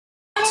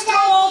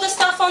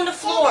on the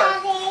floor.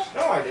 Hey, Daddy.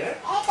 No, I didn't.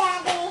 Hey,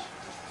 Daddy.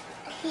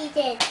 He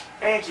did.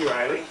 Thank you,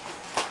 Riley.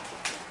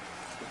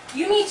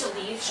 You need to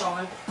leave,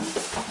 Sean.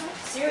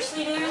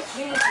 Seriously, dude,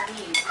 you need to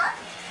leave.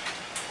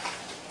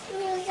 You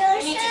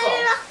need to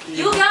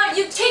go.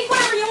 You take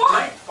whatever you My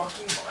want.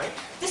 fucking mine.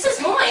 This is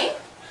mine.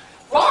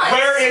 Ron.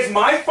 Where is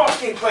my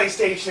fucking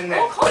PlayStation then?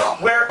 Oh, come on.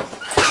 Where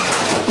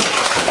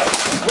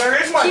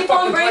is my Keep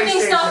fucking on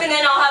breaking PlayStation? stuff and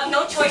then I'll have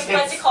no choice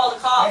but to call the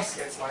cops.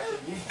 It's my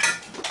TV.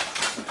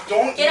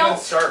 Don't Get even out.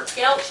 start.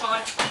 Get out, Sean.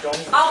 Don't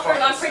even Alfred,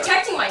 fucking I'm start.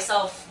 protecting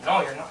myself.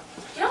 No, you're not.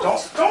 Get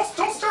out.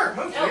 Don't start.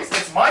 Move, No. please.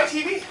 It's my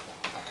TV.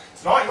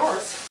 It's not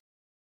yours.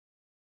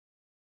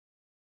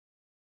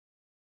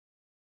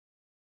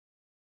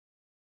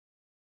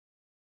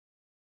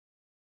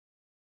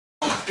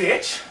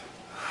 Bitch.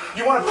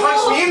 You want to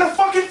punch me in the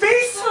fucking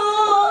face?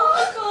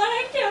 Oh, God,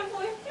 I can't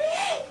believe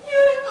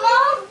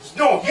you.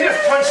 No, you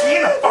just punched me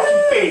in the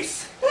fucking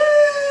face.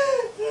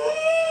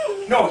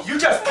 No, you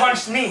just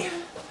punched me.